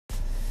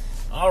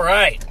All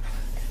right,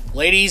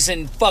 ladies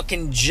and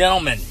fucking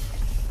gentlemen,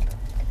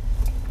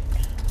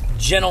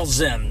 gentle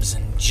zims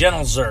and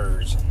gentle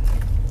zers,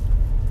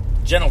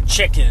 and gentle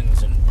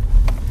chickens and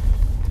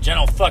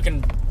gentle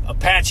fucking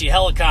Apache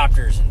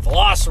helicopters and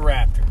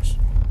velociraptors,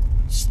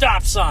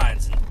 stop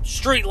signs and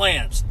street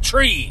lamps,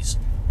 trees,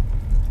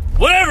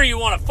 whatever you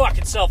want to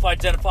fucking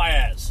self-identify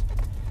as.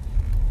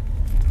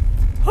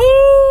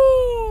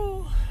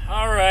 Whoo!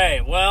 All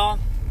right, well,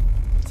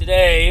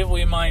 today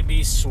we might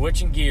be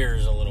switching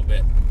gears a little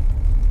bit.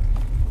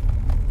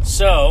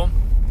 So,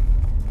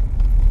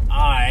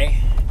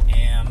 I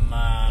am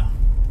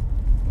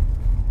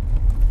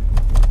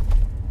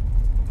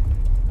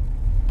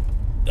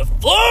the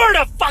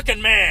Florida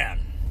fucking man.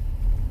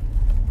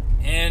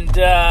 And,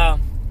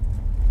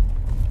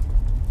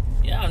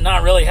 I'm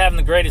not really having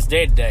the greatest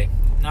day today.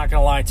 Not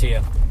gonna lie to you.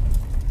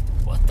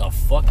 What the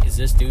fuck is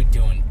this dude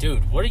doing?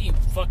 Dude, what are you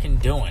fucking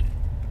doing?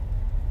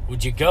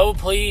 Would you go,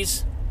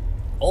 please?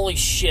 Holy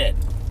shit.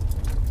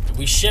 Did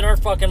we shit our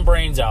fucking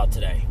brains out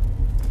today?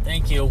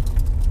 Thank you.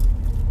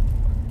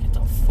 Get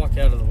the fuck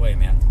out of the way,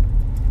 man.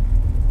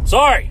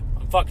 Sorry,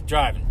 I'm fucking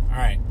driving.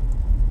 Alright.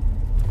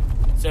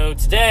 So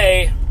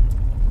today,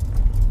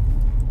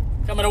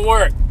 coming to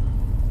work.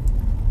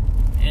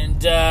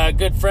 And a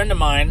good friend of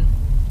mine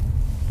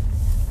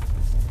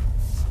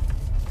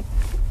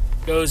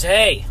goes,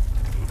 "Hey,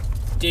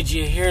 did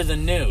you hear the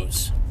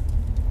news?"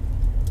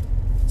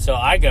 So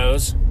I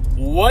goes,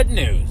 "What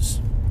news?"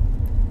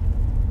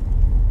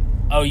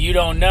 "Oh, you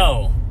don't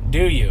know,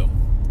 do you?"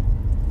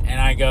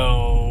 And I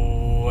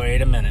go,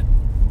 "Wait a minute.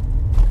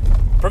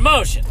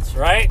 Promotions,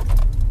 right?"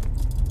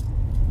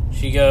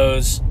 She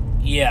goes,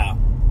 "Yeah.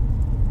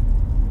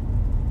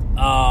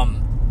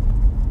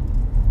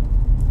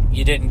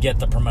 You didn't get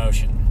the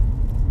promotion."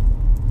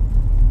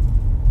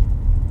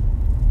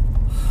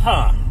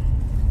 Huh.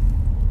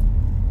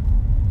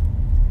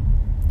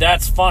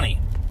 That's funny.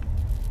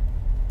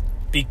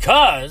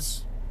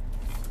 Because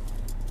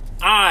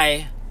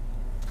I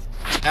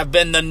have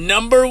been the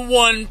number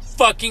one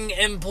fucking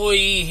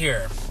employee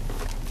here.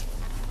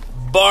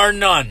 Bar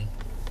none.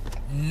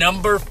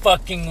 Number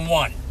fucking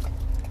one.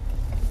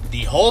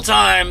 The whole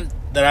time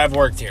that I've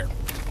worked here.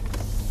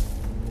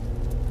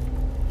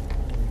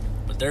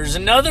 But there's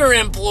another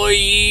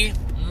employee.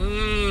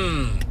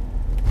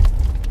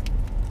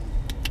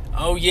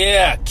 Oh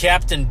yeah,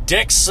 Captain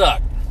Dick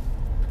Suck.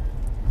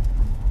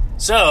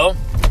 So,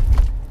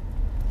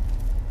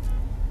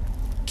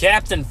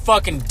 Captain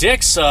fucking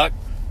Dick Suck,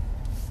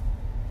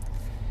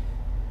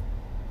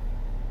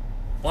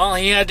 well,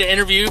 he had to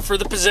interview for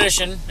the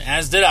position,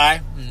 as did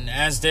I, and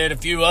as did a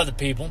few other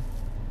people.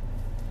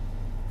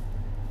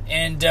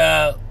 And,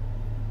 I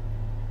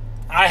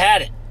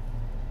had it.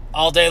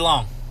 All day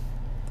long.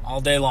 All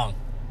day long.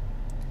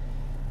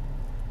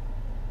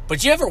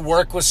 But you ever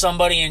work with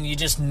somebody and you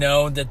just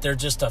know that they're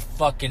just a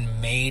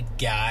fucking made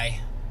guy?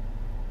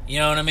 You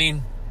know what I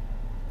mean?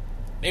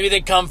 Maybe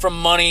they come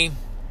from money.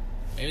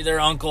 Maybe their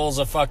uncle's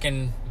a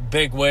fucking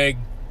bigwig.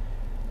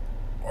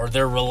 Or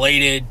they're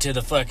related to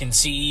the fucking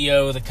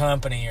CEO of the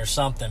company or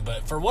something.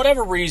 But for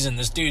whatever reason,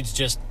 this dude's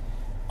just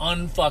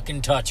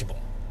unfucking touchable.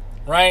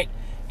 Right?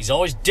 He's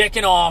always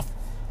dicking off.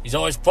 He's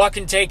always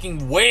fucking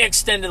taking way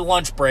extended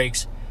lunch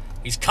breaks.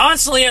 He's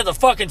constantly at the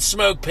fucking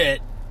smoke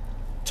pit.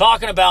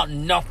 Talking about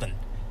nothing.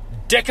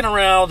 Dicking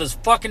around with his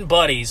fucking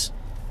buddies.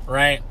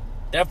 Right?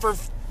 That for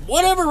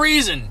whatever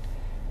reason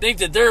think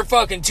that they're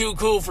fucking too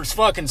cool for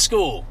fucking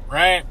school,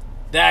 right?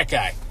 That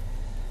guy.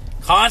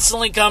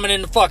 Constantly coming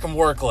into fucking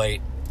work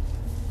late.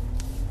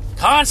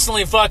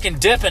 Constantly fucking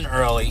dipping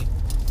early.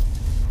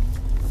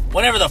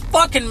 Whenever the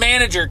fucking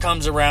manager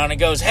comes around and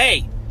goes,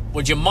 "Hey,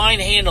 would you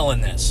mind handling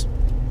this?"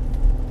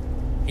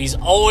 He's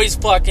always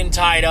fucking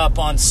tied up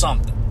on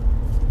something.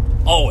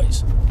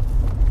 Always.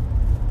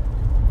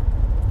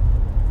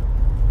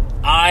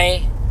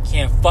 I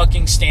can't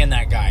fucking stand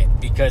that guy.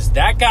 Because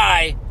that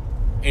guy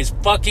is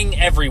fucking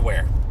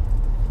everywhere.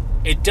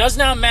 It does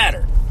not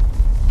matter.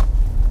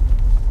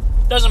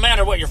 Doesn't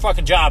matter what your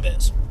fucking job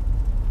is.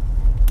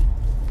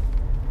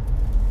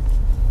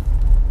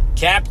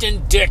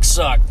 Captain Dick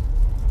Suck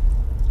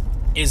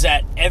is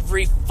at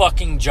every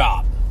fucking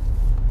job.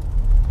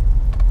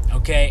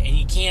 Okay? And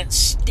you can't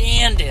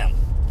stand him.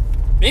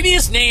 Maybe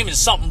his name is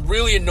something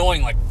really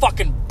annoying like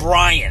fucking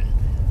Brian.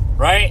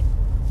 Right?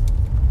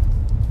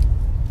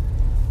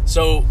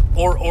 So,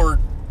 or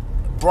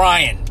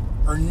Brian.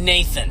 Or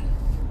Nathan,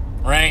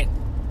 right?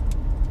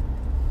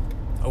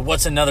 Or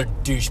what's another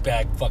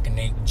douchebag fucking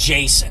name?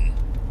 Jason.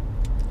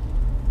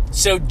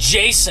 So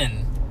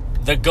Jason,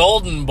 the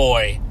golden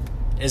boy,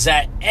 is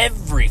at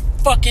every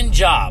fucking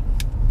job,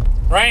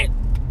 right?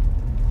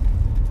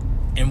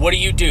 And what do?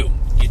 You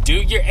do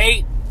your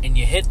 8 and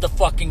you hit the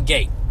fucking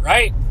gate,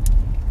 right?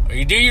 Or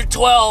you do your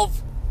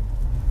 12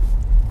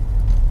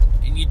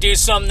 and you do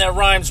something that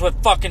rhymes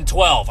with fucking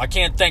 12. I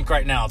can't think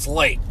right now. It's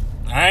late,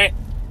 all right?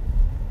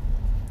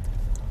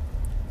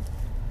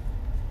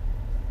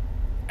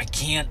 I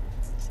can't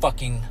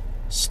fucking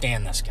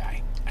stand this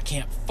guy. I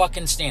can't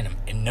fucking stand him.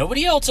 And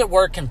nobody else at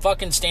work can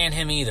fucking stand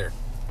him either.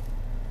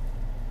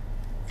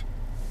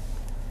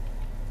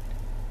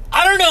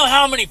 don't know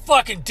how many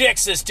fucking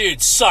dicks this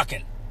dude's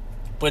sucking,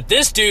 but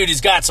this dude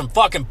has got some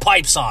fucking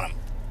pipes on him.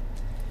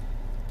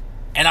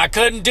 And I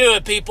couldn't do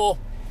it, people.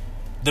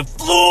 The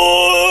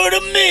Florida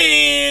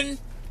man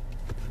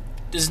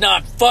does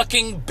not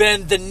fucking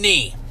bend the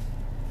knee.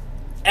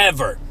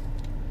 Ever.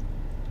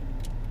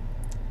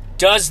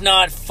 Does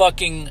not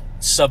fucking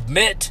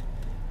submit.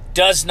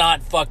 Does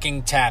not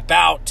fucking tap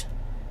out.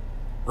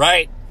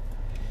 Right?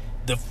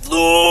 The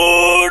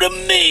Florida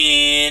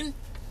man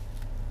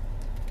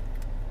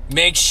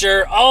makes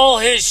sure all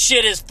his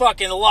shit is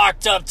fucking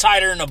locked up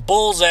tighter than a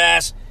bull's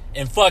ass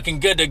and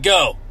fucking good to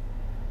go.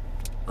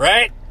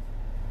 Right?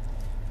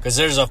 Because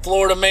there's a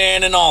Florida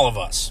man in all of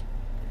us.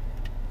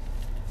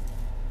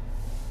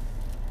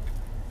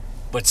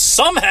 But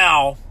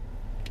somehow,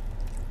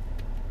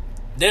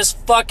 this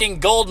fucking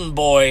golden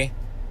boy,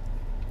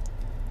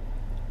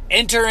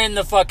 enter in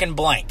the fucking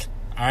blank,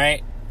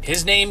 alright?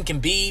 His name can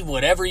be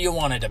whatever you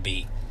want it to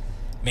be.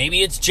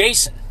 Maybe it's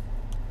Jason.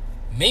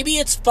 Maybe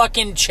it's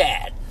fucking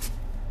Chad.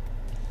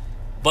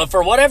 But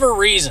for whatever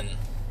reason,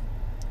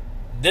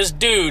 this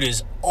dude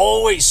is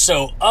always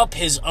so up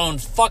his own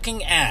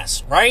fucking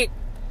ass, right?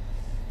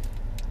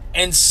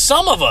 And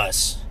some of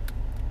us,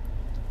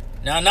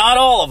 now not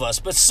all of us,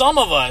 but some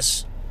of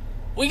us,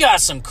 we got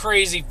some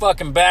crazy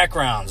fucking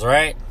backgrounds,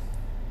 right?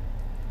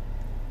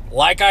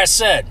 Like I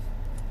said,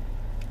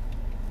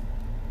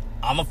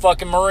 I'm a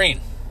fucking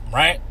Marine,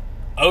 right?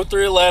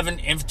 0311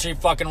 Infantry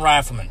fucking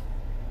Rifleman.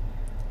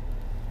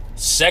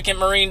 2nd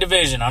Marine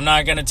Division. I'm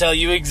not going to tell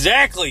you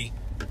exactly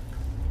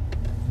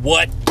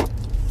what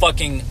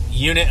fucking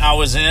unit I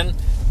was in,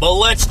 but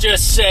let's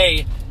just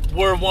say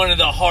we're one of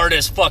the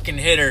hardest fucking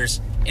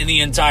hitters in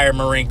the entire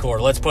Marine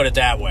Corps. Let's put it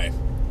that way.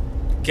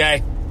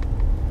 Okay?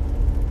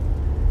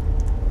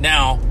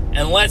 Now,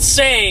 and let's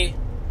say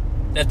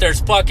that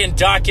there's fucking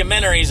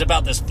documentaries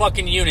about this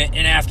fucking unit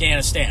in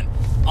Afghanistan.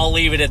 I'll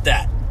leave it at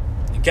that.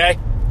 Okay?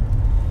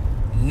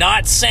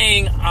 Not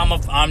saying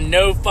I'm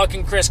no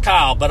fucking Chris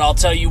Kyle, but I'll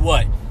tell you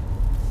what.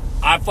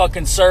 I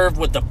fucking served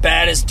with the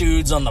baddest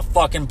dudes on the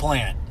fucking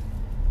planet.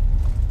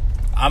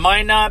 I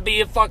might not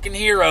be a fucking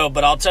hero,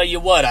 but I'll tell you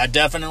what, I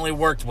definitely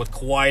worked with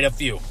quite a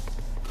few.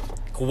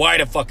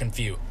 Quite a fucking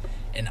few.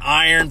 And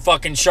iron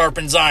fucking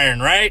sharpens iron,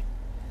 right?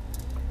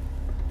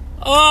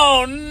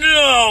 Oh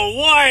no,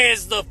 why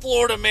is the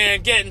Florida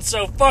man getting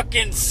so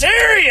fucking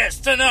serious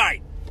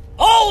tonight?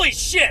 Holy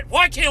shit,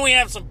 why can't we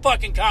have some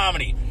fucking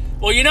comedy?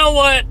 Well, you know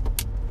what?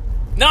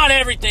 Not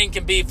everything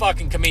can be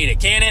fucking comedic,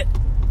 can it?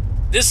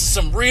 This is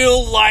some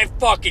real life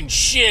fucking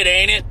shit,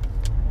 ain't it?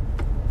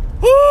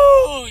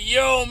 Woo,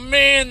 yo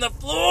man, the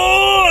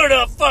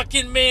Florida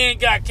fucking man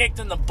got kicked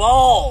in the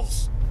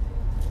balls.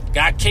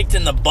 Got kicked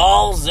in the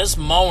balls this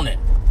morning.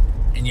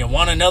 And you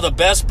want to know the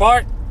best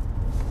part?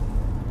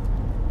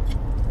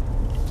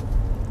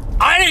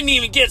 I didn't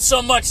even get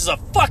so much as a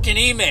fucking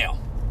email.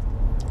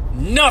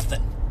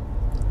 Nothing.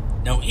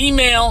 No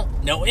email,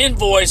 no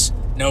invoice,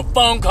 no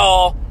phone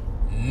call,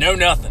 no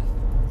nothing.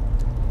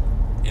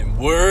 And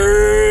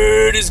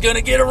word is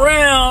gonna get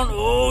around.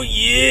 Oh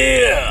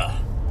yeah.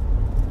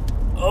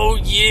 Oh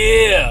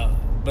yeah.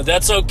 But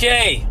that's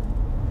okay.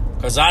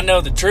 Because I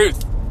know the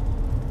truth.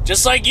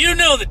 Just like you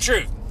know the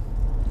truth.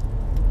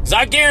 Because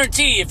I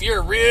guarantee if you're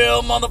a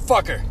real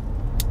motherfucker,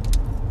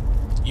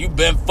 you've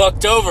been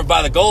fucked over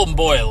by the golden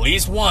boy at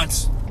least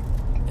once.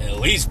 At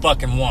least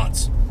fucking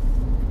once.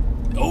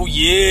 Oh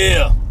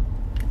yeah.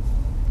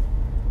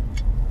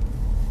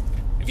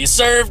 If you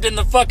served in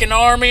the fucking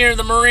Army or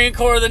the Marine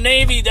Corps or the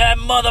Navy, that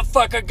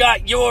motherfucker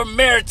got your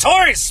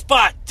meritorious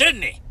spot,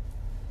 didn't he?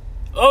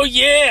 Oh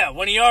yeah,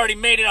 when he already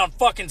made it on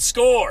fucking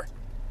score.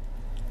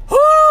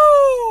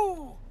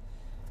 Whoo!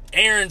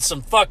 Airing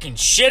some fucking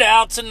shit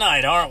out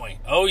tonight, aren't we?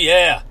 Oh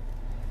yeah.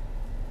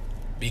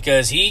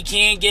 Because he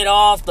can't get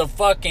off the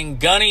fucking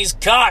gunny's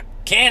cock,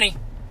 can he?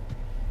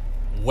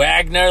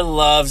 Wagner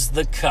loves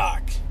the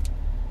cock.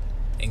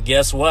 And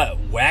guess what?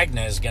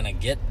 Wagner's gonna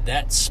get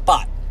that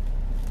spot.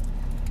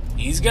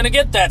 He's gonna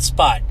get that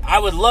spot. I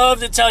would love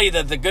to tell you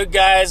that the good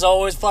guys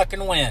always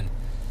fucking win.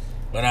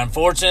 But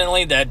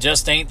unfortunately, that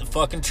just ain't the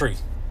fucking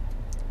truth.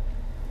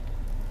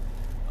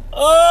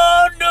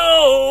 Oh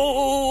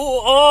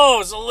no! Oh,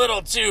 it's a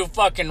little too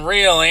fucking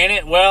real, ain't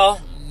it?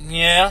 Well,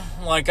 yeah,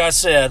 like I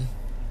said.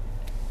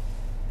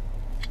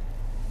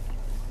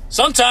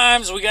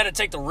 Sometimes we gotta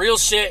take the real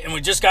shit and we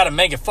just gotta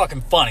make it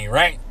fucking funny,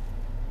 right?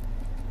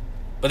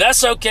 But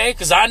that's okay,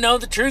 because I know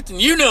the truth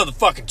and you know the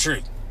fucking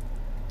truth.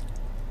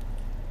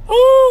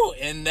 Woo!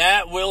 And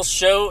that will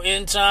show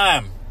in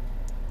time.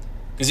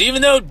 Because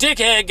even though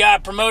Dickhead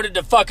got promoted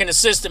to fucking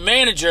assistant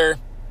manager,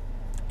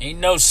 ain't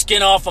no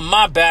skin off of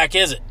my back,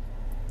 is it?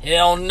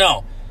 Hell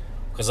no.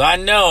 Because I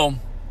know,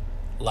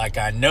 like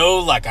I know,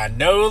 like I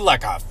know,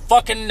 like I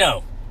fucking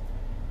know.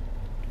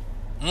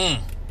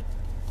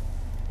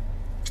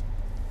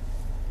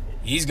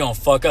 He's gonna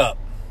fuck up.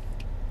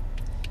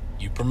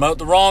 You promote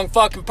the wrong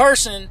fucking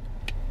person,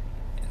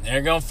 and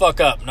they're gonna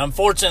fuck up. And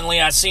unfortunately,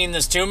 I've seen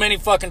this too many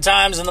fucking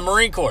times in the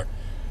Marine Corps.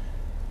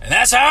 And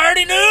that's how I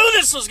already knew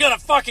this was gonna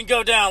fucking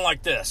go down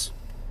like this.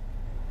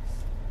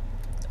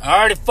 I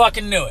already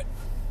fucking knew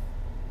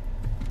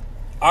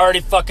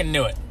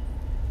it.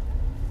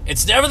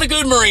 It's never the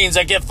good Marines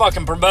that get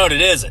fucking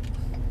promoted, is it?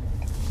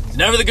 It's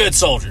never the good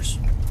soldiers.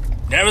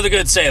 Never the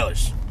good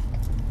sailors.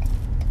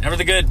 Never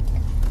the good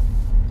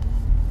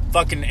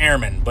fucking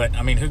airmen. But,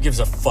 I mean, who gives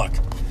a fuck?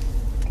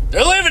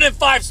 They're living in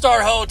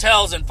 5-star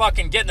hotels and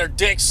fucking getting their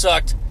dicks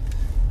sucked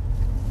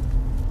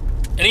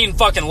and eating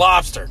fucking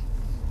lobster.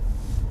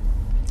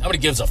 Nobody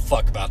gives a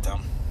fuck about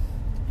them.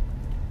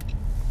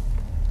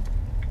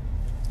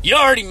 You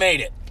already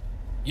made it.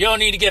 You don't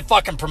need to get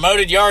fucking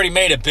promoted. You already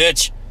made it,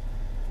 bitch.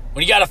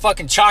 When you got a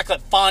fucking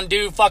chocolate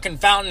fondue fucking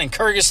fountain in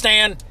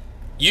Kyrgyzstan,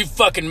 you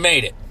fucking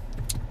made it.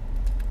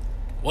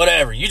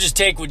 Whatever. You just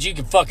take what you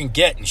can fucking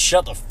get and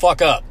shut the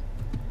fuck up.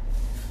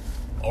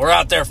 We're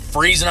out there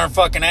freezing our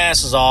fucking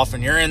asses off,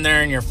 and you're in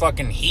there in your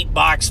fucking heat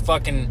box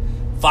fucking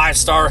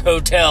 5-star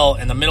hotel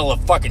in the middle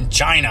of fucking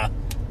China.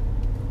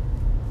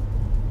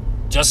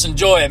 Just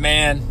enjoy it,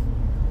 man.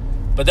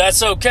 But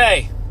that's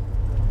okay.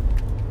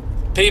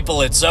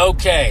 People, it's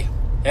okay.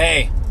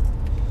 Hey,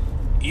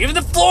 even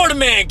the Florida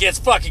man gets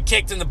fucking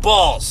kicked in the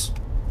balls.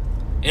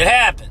 It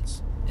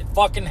happens. It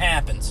fucking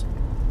happens.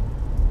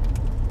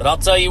 But I'll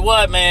tell you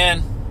what,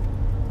 man.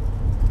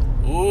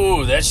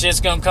 Ooh, that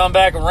shit's gonna come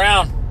back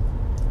around.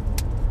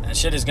 That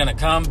shit is gonna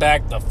come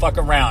back the fuck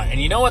around.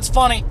 And you know what's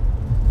funny?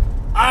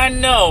 I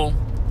know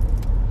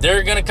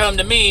they're gonna come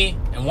to me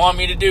and want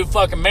me to do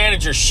fucking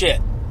manager shit.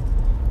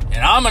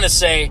 And I'm gonna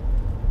say,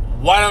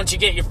 why don't you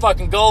get your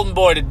fucking golden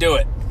boy to do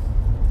it?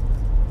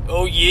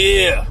 Oh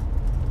yeah.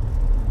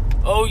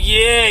 Oh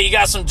yeah, you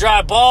got some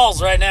dry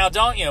balls right now,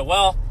 don't you?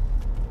 Well,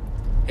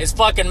 his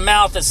fucking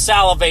mouth is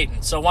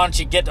salivating, so why don't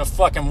you get to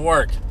fucking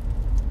work?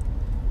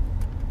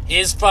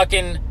 His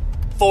fucking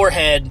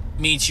forehead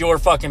meets your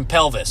fucking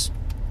pelvis.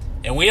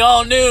 And we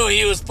all knew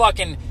he was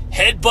fucking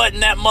headbutting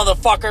that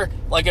motherfucker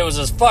like it was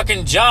his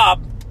fucking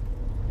job.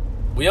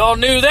 We all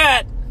knew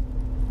that.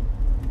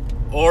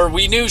 Or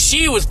we knew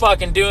she was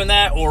fucking doing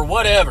that, or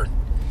whatever.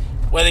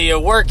 Whether you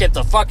work at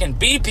the fucking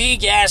BP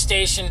gas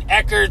station,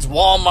 Eckerd's,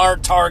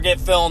 Walmart, Target,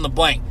 fill in the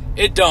blank.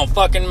 It don't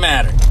fucking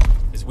matter.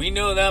 Because we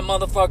know that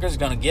motherfucker's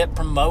gonna get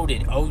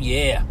promoted. Oh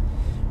yeah.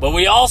 But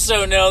we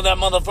also know that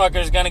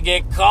motherfucker's gonna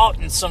get caught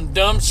in some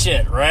dumb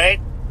shit, right?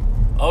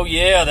 Oh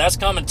yeah, that's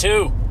coming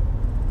too.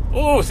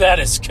 Ooh, that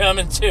is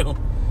coming too.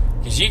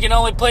 Because you can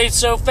only play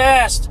so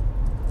fast.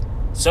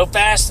 So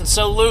fast and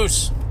so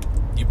loose.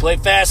 You play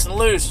fast and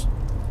loose,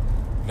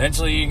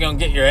 eventually you're gonna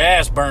get your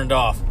ass burned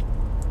off.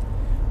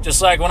 Just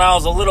like when I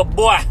was a little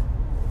boy.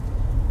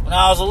 When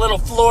I was a little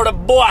Florida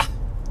boy.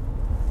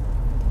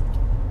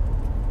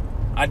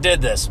 I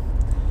did this.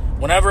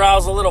 Whenever I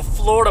was a little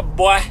Florida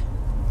boy,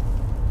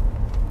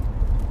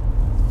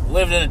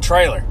 lived in a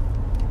trailer.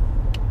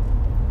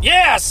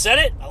 Yeah, I said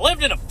it. I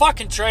lived in a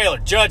fucking trailer.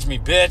 Judge me,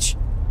 bitch.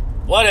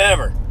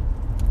 Whatever.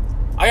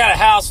 I got a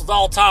house with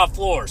all tile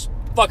floors.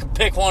 Fucking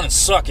pick one and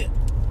suck it.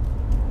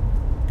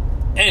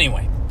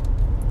 Anyway,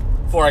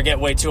 before I get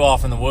way too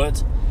off in the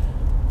woods.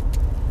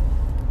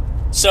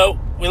 So,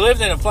 we lived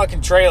in a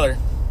fucking trailer,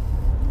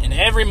 and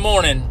every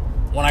morning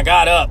when I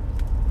got up,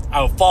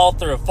 I would fall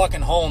through a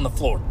fucking hole in the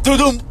floor.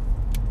 Doo-doom!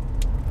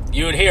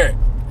 You would hear it.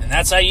 And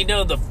that's how you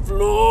know the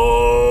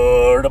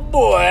Florida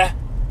boy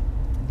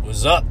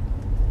was up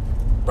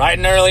bright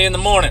and early in the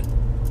morning.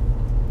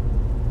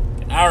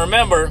 And I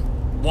remember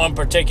one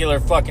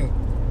particular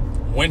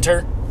fucking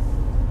winter,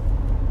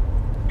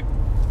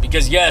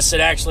 because yes,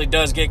 it actually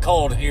does get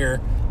cold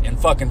here in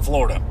fucking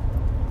Florida.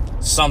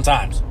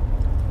 Sometimes.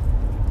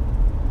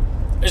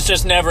 It's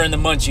just never in the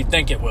months you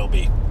think it will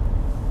be.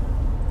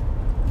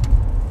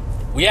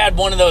 We had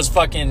one of those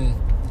fucking,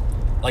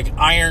 like,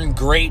 iron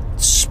grate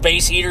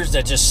space heaters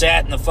that just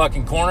sat in the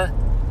fucking corner.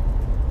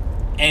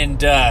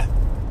 And, I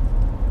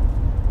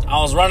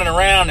was running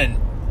around and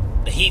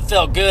the heat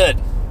felt good.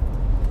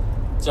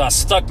 So I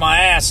stuck my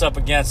ass up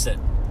against it.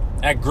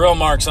 I had grill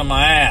marks on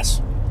my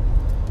ass.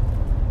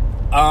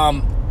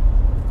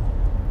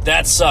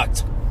 That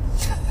sucked.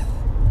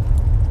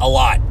 A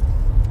lot.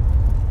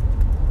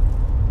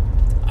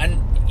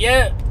 And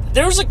yeah,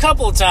 there was a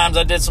couple of times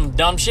I did some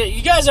dumb shit.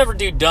 You guys ever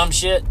do dumb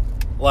shit?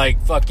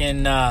 Like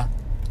fucking, like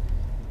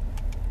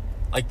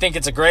think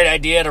it's a great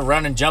idea to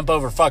run and jump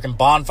over fucking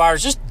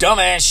bonfires? Just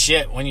dumbass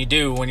shit when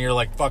you're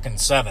like fucking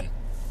 7.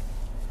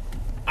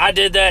 I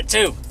did that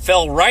too.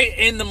 Fell right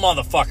in the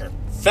motherfucker.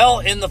 Fell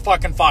in the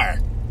fucking fire.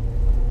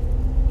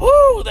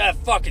 Woo, that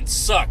fucking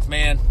sucked,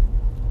 man.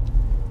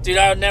 Dude,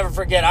 I would never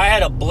forget. I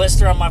had a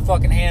blister on my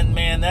fucking hand,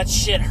 man. That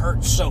shit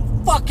hurt so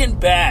fucking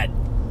bad.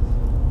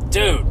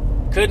 Dude,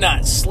 could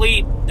not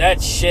sleep.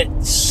 That shit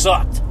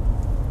sucked.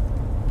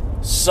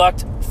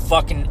 Sucked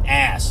fucking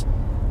ass.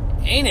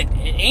 Ain't it?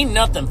 It ain't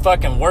nothing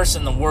fucking worse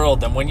in the world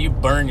than when you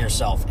burn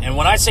yourself. And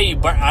when I say you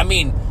burn, I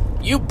mean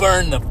you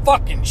burn the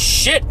fucking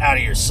shit out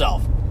of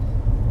yourself.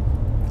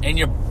 And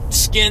your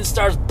skin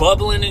starts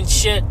bubbling and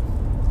shit.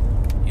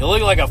 You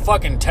look like a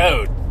fucking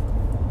toad.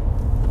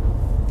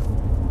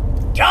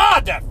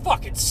 God, that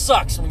fucking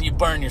sucks when you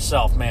burn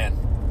yourself, man.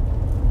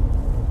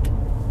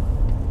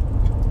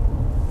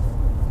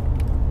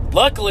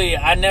 Luckily,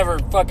 I never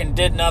fucking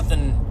did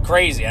nothing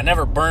crazy. I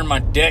never burned my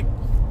dick.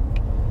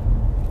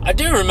 I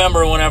do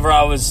remember whenever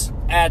I was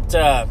at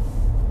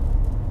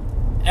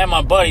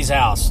my buddy's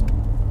house.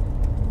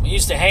 We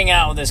used to hang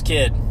out with this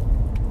kid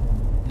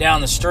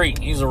down the street.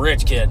 He was a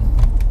rich kid.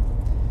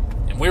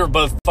 And we were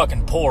both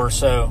fucking poor,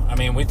 so, I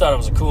mean, we thought it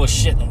was the coolest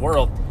shit in the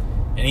world.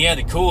 And he had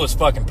the coolest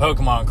fucking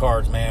Pokemon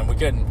cards, man. We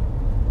couldn't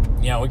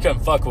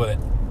fuck with it.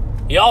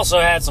 He also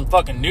had some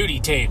fucking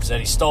nudie tapes that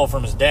he stole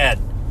from his dad.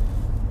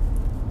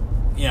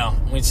 You know,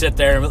 we'd sit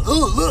there and,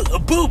 ooh, look, a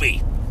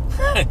boobie.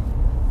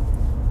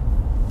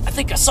 I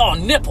think I saw a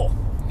nipple,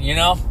 you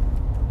know?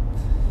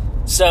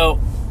 So,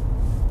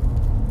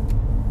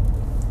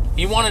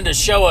 he wanted to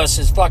show us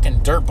his fucking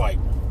dirt bike.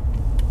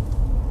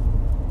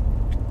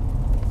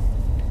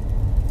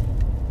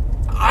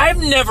 I've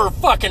never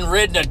fucking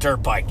ridden a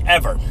dirt bike,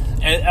 ever.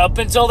 And up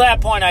until that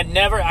point, I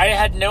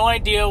had no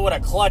idea what a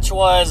clutch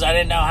was. I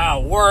didn't know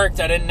how it worked.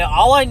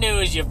 All I knew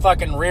is you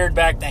fucking reared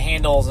back the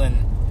handles and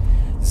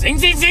zing,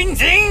 zing, zing,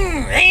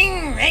 zing,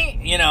 ring,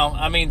 ring. You know,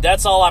 I mean,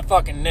 that's all I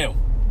fucking knew.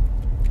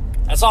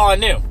 That's all I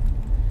knew.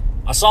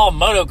 I saw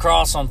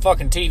motocross on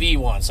fucking TV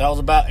once. That was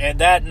about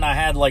that, and I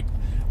had, like,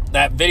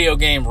 that video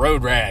game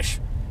Road Rash,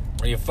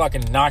 where you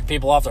fucking knock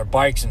people off their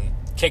bikes and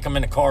kick them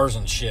into cars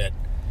and shit.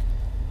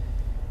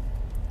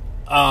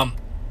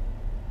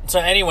 So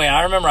anyway,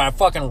 I remember I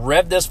fucking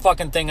revved this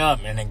fucking thing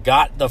up, and it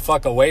got the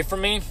fuck away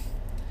from me,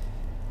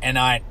 and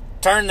I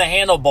turned the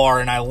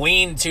handlebar, and I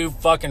leaned too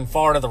fucking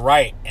far to the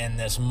right, and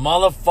this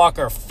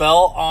motherfucker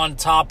fell on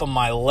top of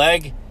my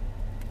leg,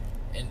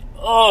 and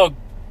oh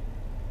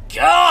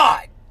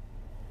God!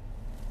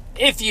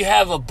 If you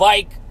have a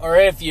bike, or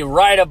if you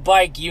ride a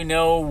bike, you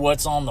know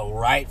what's on the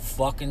right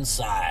fucking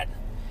side.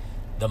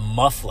 The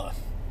muffler.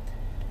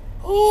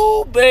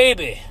 Ooh,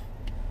 baby.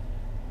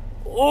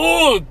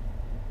 Ooh,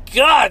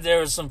 God,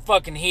 there was some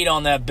fucking heat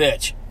on that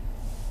bitch.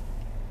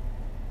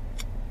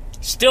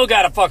 Still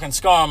got a fucking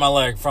scar on my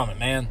leg from it,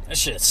 man. That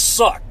shit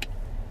sucked.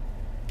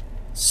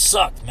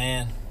 Sucked,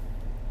 man.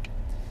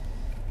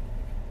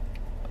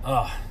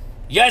 Ugh.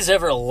 You guys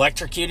ever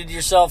electrocuted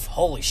yourself?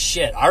 Holy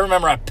shit. I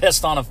remember I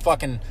pissed on a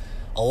fucking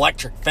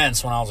electric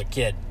fence when I was a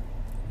kid.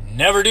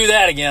 Never do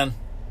that again.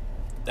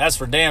 That's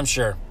for damn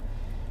sure.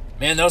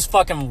 Man, those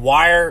fucking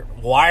wire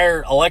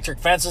electric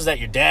fences that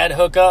your dad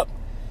hook up.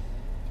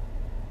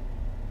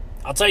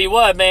 I'll tell you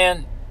what,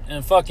 man.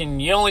 And fucking,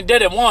 you only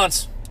did it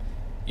once.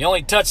 You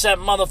only touched that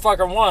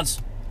motherfucker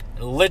once.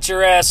 It lit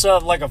your ass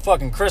up like a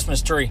fucking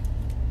Christmas tree.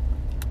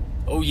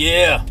 Oh,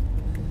 yeah.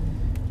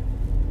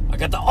 I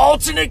got the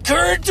alternate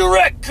current,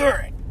 direct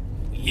current.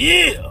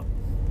 Yeah.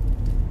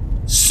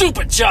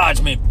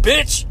 Supercharge me,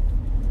 bitch.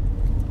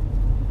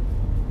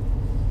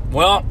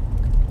 Well.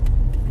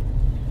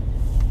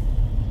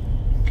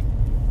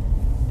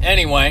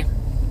 Anyway.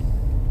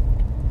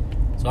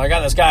 So I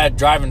got this guy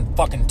driving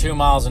fucking 2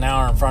 miles an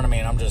hour in front of me,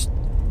 and I just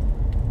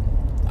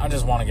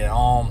want to get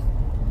home.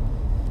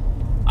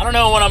 I don't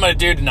know what I'm going to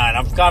do tonight.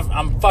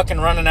 I'm fucking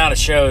running out of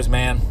shows,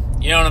 man.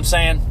 You know what I'm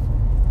saying?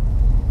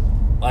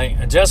 Like,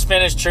 I just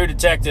finished True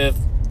Detective,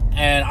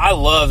 and I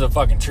love the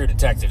fucking True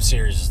Detective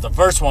series. The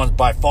first one's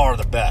by far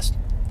the best.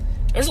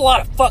 There's a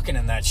lot of fucking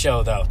in that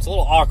show, though. It's a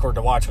little awkward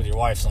to watch with your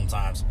wife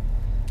sometimes.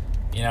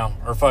 You know,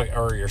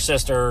 or your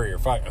sister, or your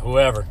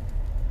whoever.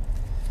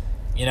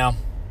 You know?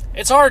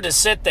 It's hard to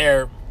sit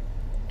there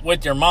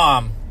with your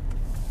mom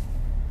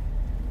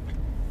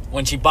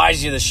when she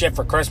buys you the shit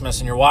for Christmas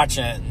and you're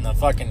watching it, and the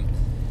fucking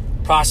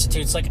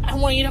prostitute's like, I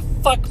want you to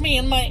fuck me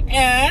in my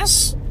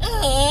ass.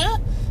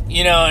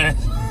 You know, and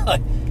it's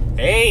like,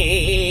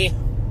 hey.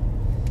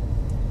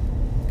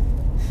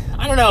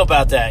 I don't know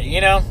about that,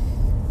 you know?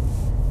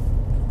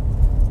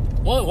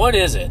 What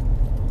is it?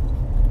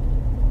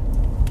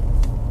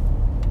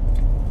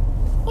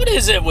 What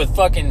is it with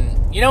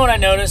fucking... You know what I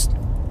noticed?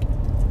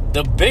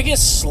 The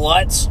biggest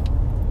sluts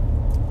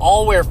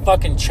all wear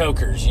fucking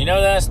chokers. You know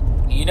that?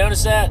 You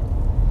notice that?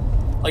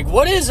 Like,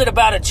 what is it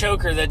about a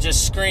choker that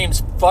just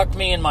screams, fuck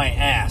me in my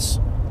ass?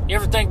 You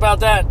ever think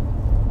about that?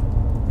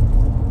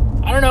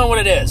 I don't know what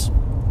it is.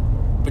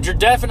 But you're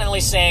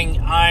definitely saying,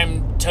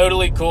 I'm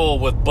totally cool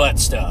with butt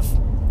stuff.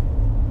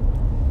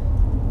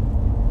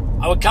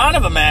 I would kind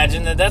of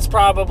imagine that that's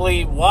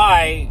probably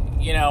why,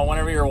 you know,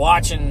 whenever you're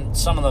watching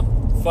some of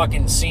the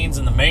fucking scenes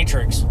in The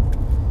Matrix,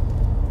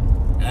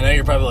 I know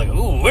you're probably like,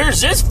 ooh,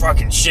 where's this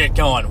fucking shit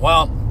going?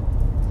 Well,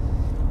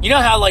 you know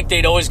how, like,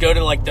 they'd always go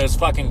to, like, those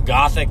fucking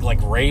gothic, like,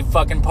 rave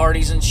fucking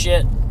parties and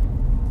shit?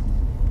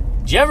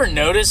 Did you ever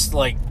notice,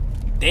 like,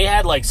 they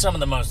had, like, some of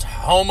the most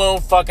homo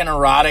fucking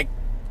erotic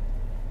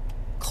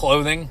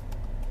clothing?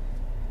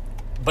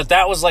 But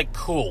that was, like,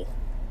 cool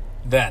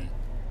then.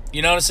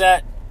 You notice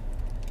that?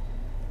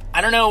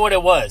 I don't know what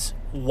it was.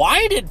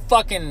 Why did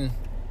fucking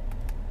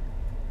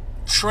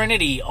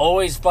Trinity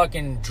always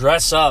fucking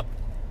dress up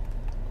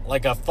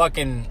like a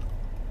fucking,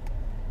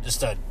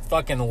 just a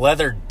fucking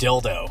leather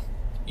dildo?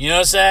 You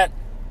notice that?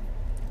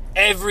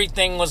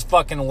 Everything was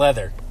fucking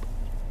leather.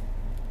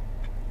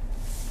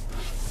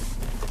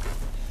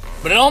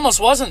 But it almost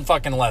wasn't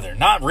fucking leather.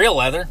 Not real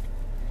leather.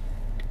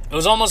 It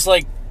was almost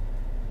like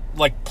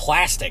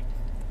plastic.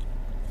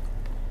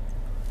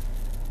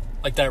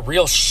 Like that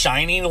real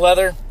shiny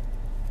leather.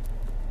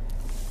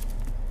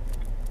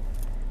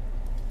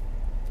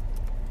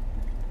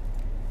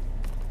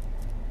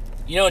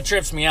 You know, it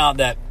trips me out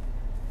that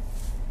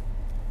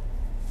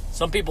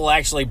some people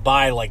actually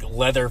buy like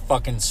leather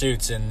fucking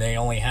suits and they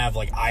only have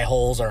like eye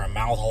holes or a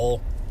mouth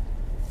hole.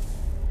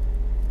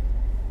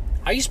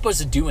 How are you supposed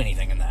to do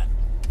anything in that?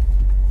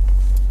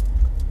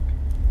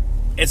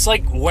 It's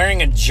like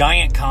wearing a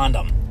giant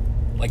condom,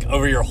 like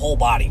over your whole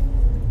body.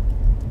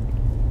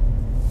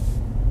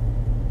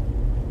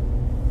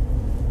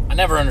 I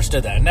never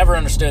understood that. I never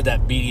understood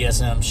that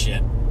BDSM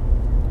shit.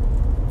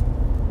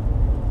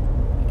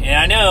 And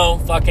I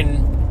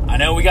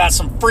know we got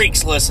some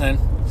freaks listening.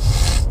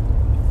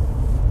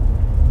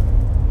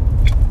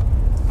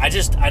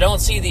 I don't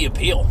see the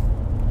appeal.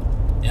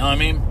 You know what I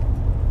mean?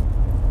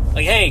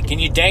 Like, hey, can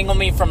you dangle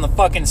me from the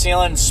fucking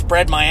ceiling,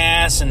 spread my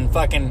ass, and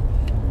fucking,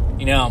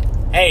 you know,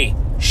 hey,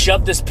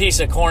 shove this piece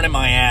of corn in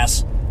my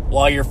ass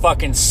while you're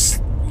fucking,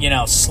 you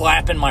know,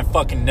 slapping my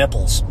fucking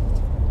nipples.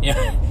 You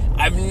know,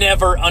 I've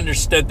never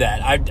understood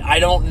that. I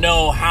don't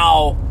know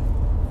how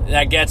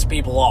that gets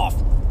people off.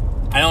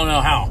 I don't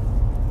know how.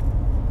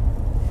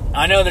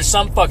 I know there's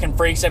some fucking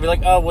freaks that be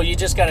like, oh, well, you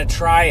just gotta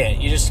try it.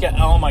 You just got,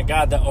 oh my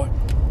God,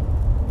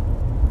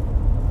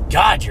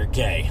 God, you're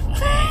gay.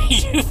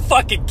 You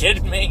fucking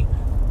kidding me?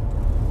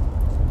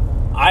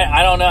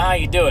 I don't know how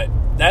you do it.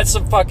 That's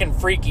some fucking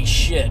freaky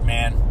shit,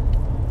 man.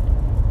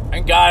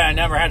 Thank God I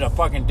never had to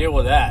fucking deal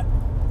with that.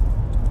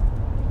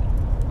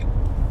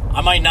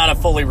 I might not have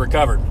fully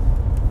recovered.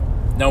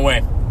 No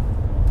way.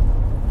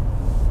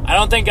 I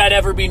don't think I'd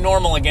ever be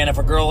normal again if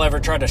a girl ever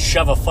tried to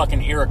shove a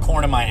fucking ear of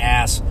corn in my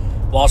ass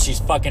while she's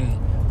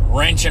fucking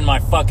wrenching my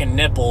fucking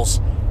nipples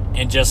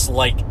and just,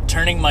 like,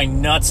 turning my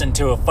nuts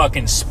into a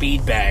fucking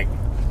speed bag.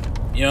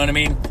 You know what I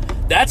mean?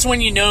 That's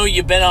when you know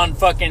you've been on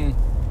fucking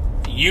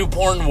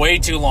YouPorn way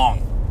too long.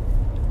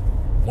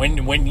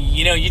 When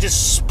you know, you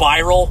just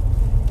spiral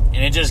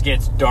and it just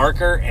gets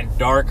darker and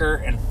darker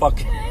and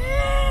fucking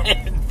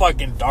and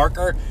fucking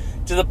darker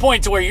to the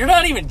point to where you're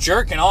not even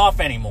jerking off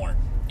anymore.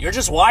 You're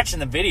just watching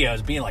the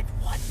videos being like,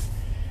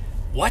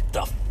 what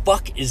the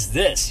fuck is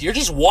this? You're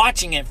just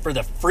watching it for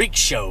the freak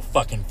show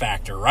fucking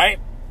factor, right?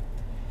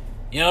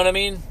 You know what I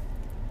mean?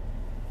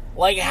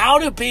 Like, how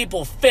do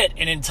people fit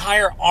an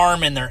entire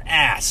arm in their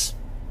ass?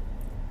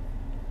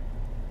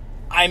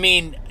 I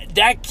mean,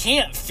 that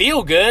can't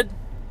feel good.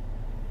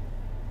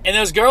 And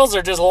those girls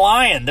are just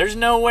lying. There's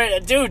no way.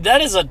 Dude,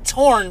 that is a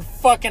torn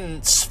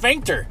fucking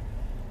sphincter.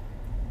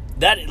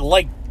 That,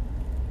 like,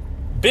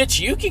 bitch,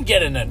 you can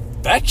get an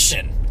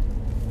infection.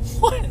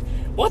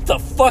 What the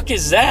fuck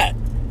is that?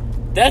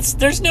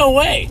 There's no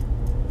way.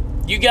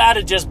 You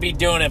gotta just be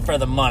doing it for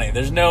the money.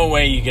 There's no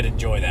way you could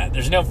enjoy that.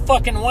 There's no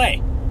fucking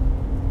way.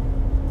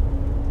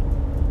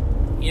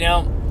 You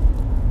know,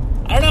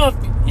 I don't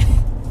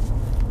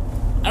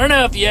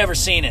know if you ever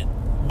seen it,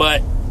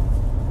 but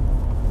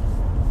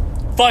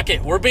fuck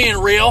it, we're being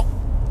real.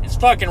 It's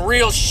fucking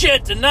real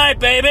shit tonight,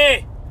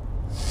 baby.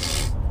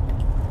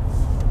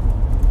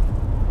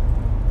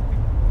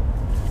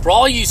 For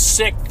all you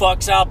sick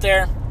fucks out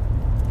there,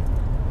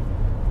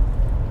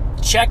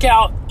 check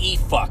out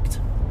eFukt.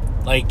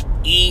 Like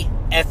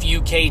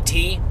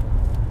EFUKT.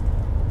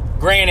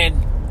 Granted,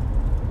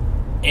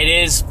 it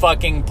is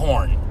fucking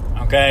porn,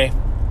 okay?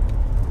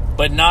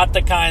 But not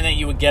the kind that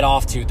you would get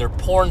off to. They're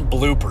porn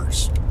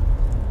bloopers.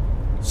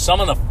 Some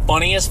of the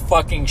funniest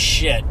fucking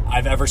shit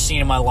I've ever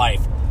seen in my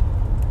life.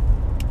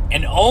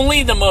 And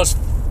only the most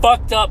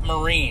fucked up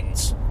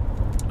Marines,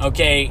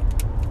 okay,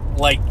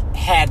 like,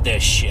 had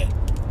this shit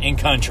in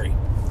country.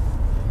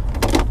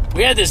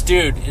 We had this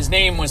dude. His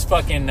name was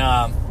fucking,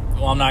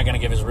 well, I'm not going to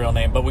give his real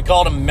name, but we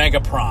called him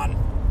Megapron.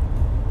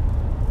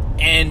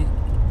 And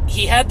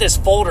he had this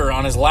folder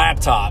on his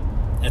laptop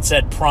that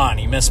said prawn.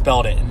 He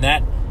misspelled it. And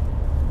that,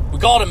 we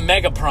called him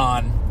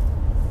Megapron.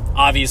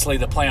 Obviously,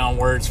 the play on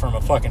words from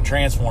a fucking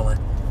Transformer.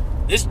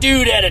 This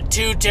dude had a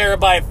 2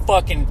 terabyte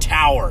fucking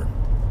tower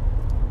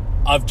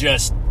of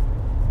just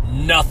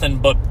nothing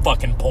but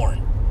fucking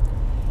porn.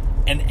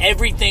 And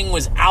everything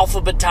was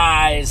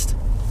alphabetized,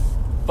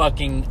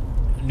 fucking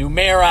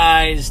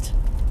numerized.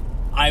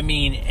 I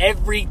mean,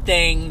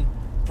 everything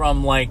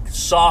from, like,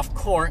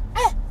 softcore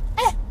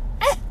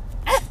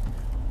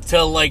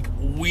to, like,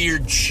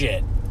 weird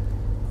shit.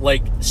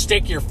 Like,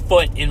 stick your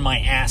foot in my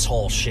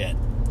asshole shit.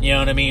 You know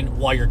what I mean?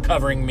 While you're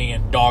covering me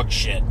in dog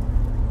shit.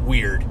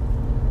 Weird.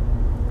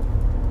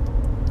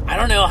 I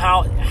don't know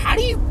how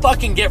do you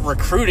fucking get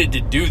recruited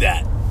to do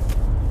that?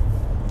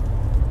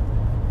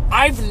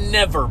 I've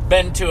never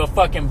been to a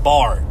fucking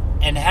bar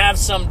and have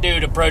some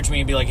dude approach me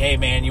and be like, hey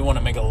man, you want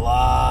to make a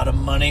lot of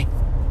money?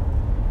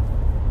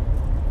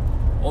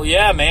 Well,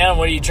 yeah, man.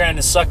 What, are you trying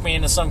to suck me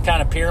into some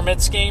kind of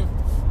pyramid scheme?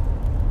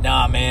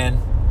 Nah,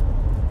 man.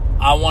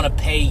 I want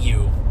to pay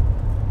you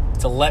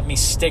to let me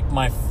stick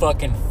my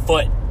fucking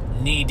foot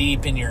knee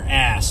deep in your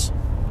ass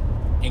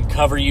and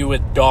cover you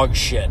with dog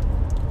shit.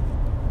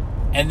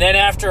 And then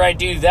after I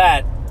do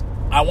that,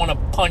 I want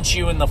to punch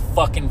you in the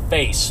fucking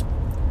face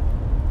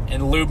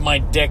and lube my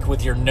dick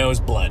with your nose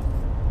blood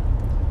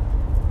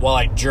while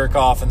I jerk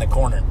off in the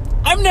corner.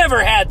 I've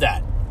never had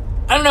that.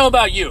 I don't know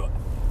about you.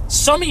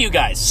 Some of you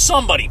guys,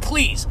 somebody,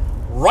 please,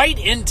 write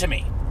into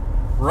me.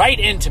 Write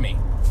into me.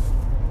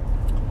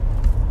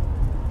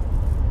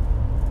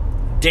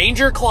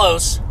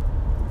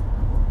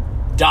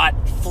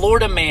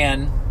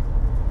 dangerclose.floridaman,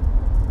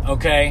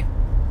 okay,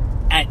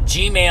 at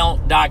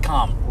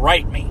gmail.com.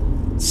 Write me.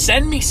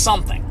 Send me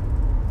something.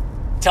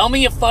 Tell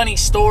me a funny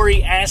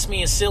story. Ask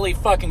me a silly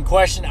fucking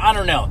question. I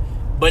don't know.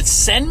 But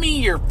send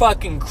me your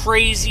fucking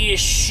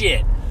craziest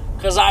shit.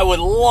 Because I would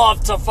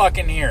love to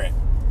fucking hear it.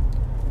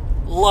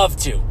 Love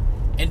to.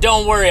 And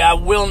don't worry, I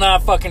will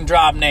not fucking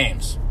drop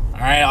names.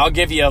 Alright, I'll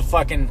give you a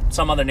fucking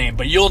some other name.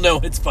 But you'll know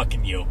it's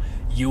fucking you.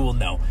 You will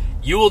know.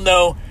 You will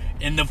know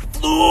in the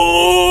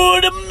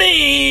Florida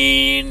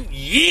man.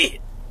 Yeah.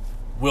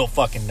 We'll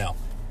fucking know.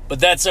 But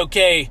that's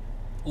okay,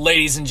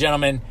 ladies and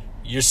gentlemen.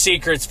 Your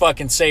secret's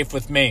fucking safe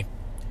with me.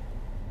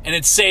 And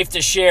it's safe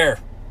to share.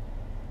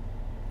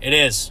 It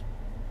is.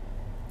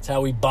 It's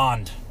how we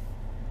bond.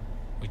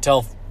 We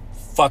tell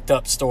fucked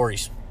up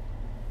stories.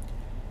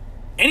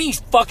 Any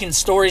fucking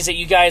stories that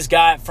you guys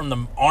got from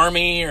the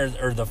Army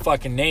or the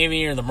fucking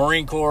Navy or the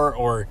Marine Corps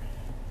or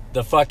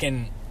the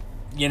fucking,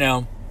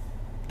 the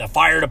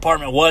fire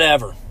department,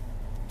 whatever.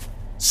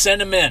 Send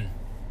them in.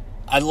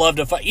 I'd love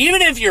to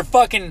even if you're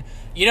fucking,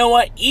 you know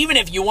what? Even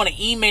if you want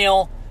to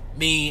email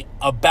me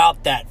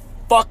about that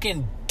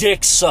fucking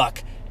dick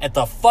suck at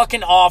the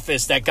fucking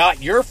office that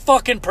got your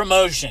fucking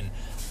promotion,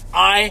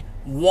 I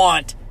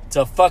want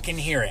to fucking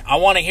hear it. I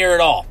want to hear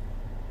it all.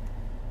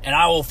 And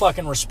I will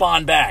fucking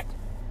respond back.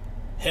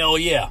 Hell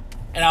yeah.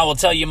 And I will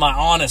tell you my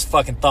honest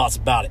fucking thoughts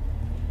about it.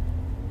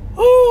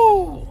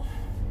 Woo!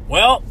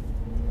 Well,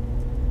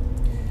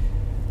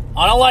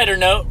 on a lighter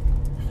note,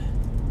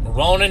 we're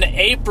rolling into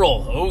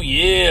April. Oh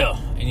yeah.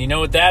 And you know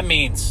what that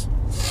means.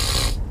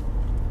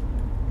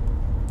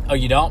 Oh,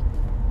 you don't?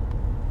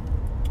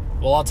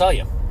 Well, I'll tell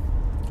you.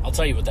 I'll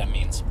tell you what that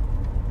means.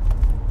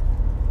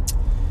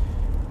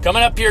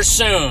 Coming up here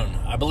soon,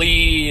 I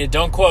believe,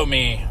 don't quote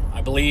me,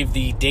 I believe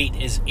the date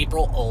is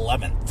April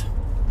 11th.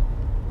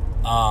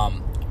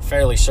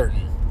 Fairly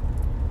certain.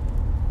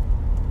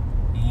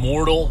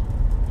 Mortal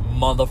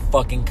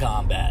motherfucking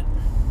Kombat.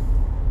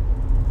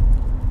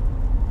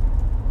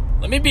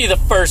 Let me be the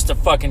first to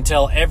fucking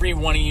tell every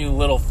one of you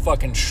little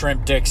fucking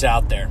shrimp dicks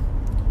out there.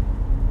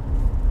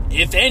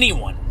 If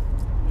anyone,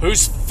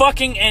 who's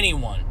fucking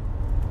anyone,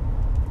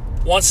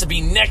 wants to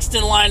be next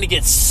in line to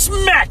get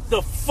smacked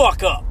the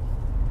fuck up,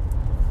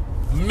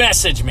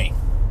 message me.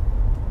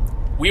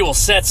 We will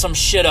set some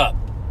shit up.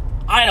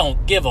 I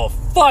don't give a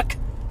fuck.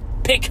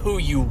 Pick who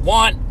you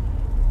want.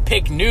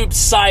 Pick Noob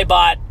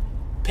Saibot.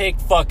 Pick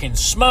fucking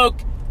Smoke.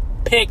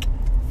 Pick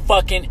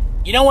fucking...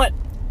 You know what?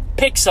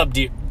 Pick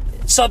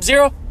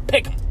Sub-Zero.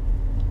 Pick him.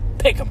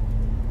 Pick him.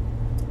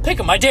 Pick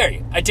him. I dare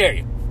you. I dare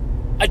you.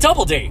 I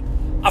double dare you.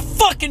 I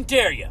fucking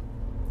dare you.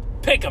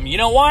 Pick him. You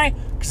know why?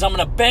 Because I'm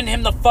going to bend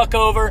him the fuck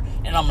over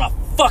and I'm going to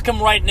fuck him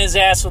right in his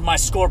ass with my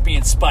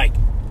scorpion spike.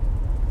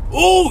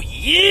 Ooh,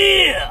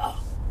 yeah!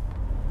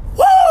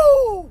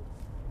 Woo!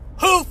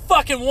 Who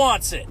fucking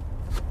wants it?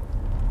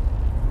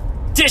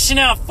 Dishing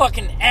out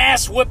fucking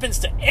ass whippings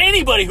to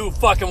anybody who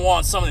fucking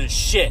wants some of this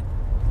shit.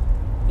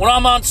 When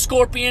I'm on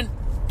Scorpion,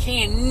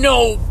 can't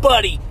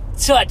nobody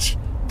touch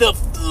the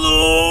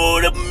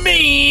Florida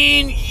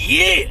man.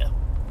 Yeah!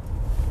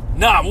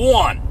 Not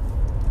one.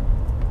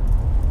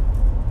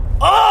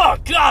 Oh,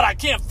 God, I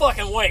can't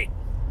fucking wait.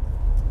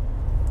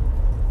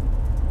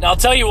 Now, I'll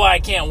tell you why I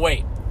can't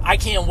wait. I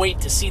can't wait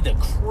to see the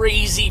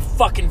crazy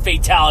fucking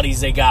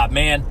fatalities they got,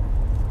 man.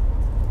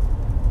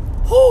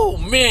 Oh,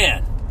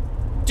 man.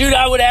 Dude,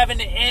 I would have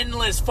an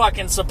endless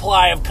fucking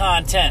supply of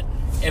content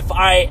if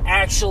I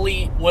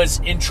actually was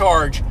in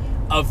charge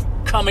of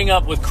coming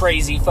up with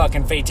crazy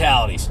fucking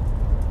fatalities.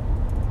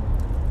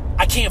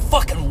 I can't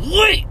fucking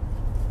wait.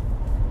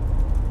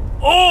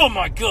 Oh,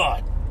 my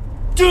God.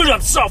 Dude,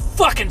 I'm so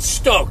fucking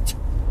stoked.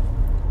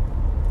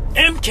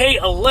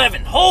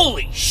 MK11.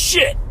 Holy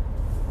shit.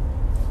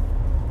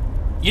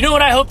 You know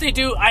what I hope they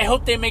do? I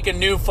hope they make a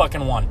new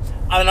fucking one.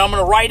 And I'm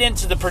going to write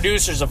into the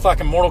producers of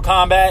fucking Mortal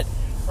Kombat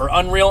or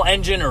Unreal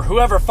Engine or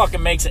whoever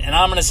fucking makes it. And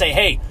I'm going to say,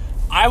 hey,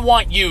 I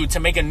want you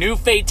to make a new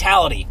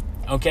fatality,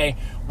 okay,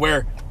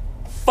 where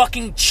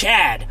fucking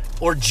Chad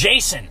or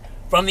Jason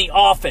from The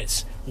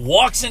Office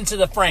walks into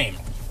the frame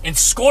and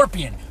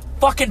Scorpion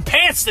fucking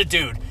pants the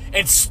dude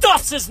and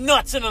stuffs his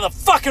nuts into the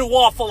fucking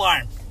waffle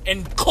iron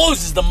and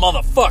closes the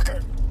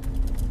motherfucker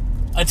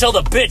until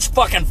the bitch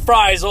fucking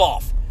fries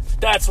off.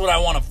 That's what I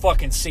want to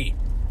fucking see.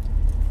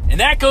 And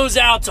that goes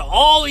out to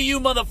all of you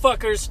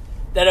motherfuckers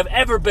that have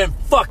ever been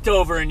fucked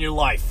over in your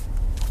life.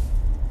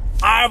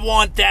 I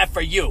want that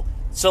for you.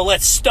 So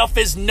let's stuff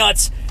his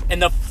nuts in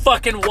the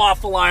fucking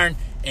waffle iron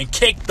and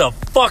kick the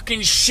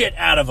fucking shit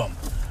out of him.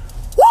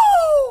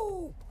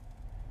 Woo!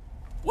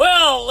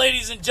 Well,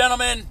 ladies and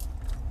gentlemen,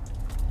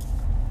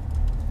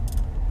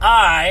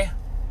 I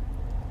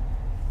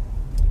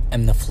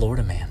am the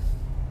Florida Man.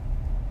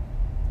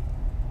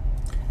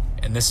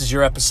 And this is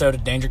your episode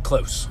of Danger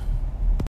Close.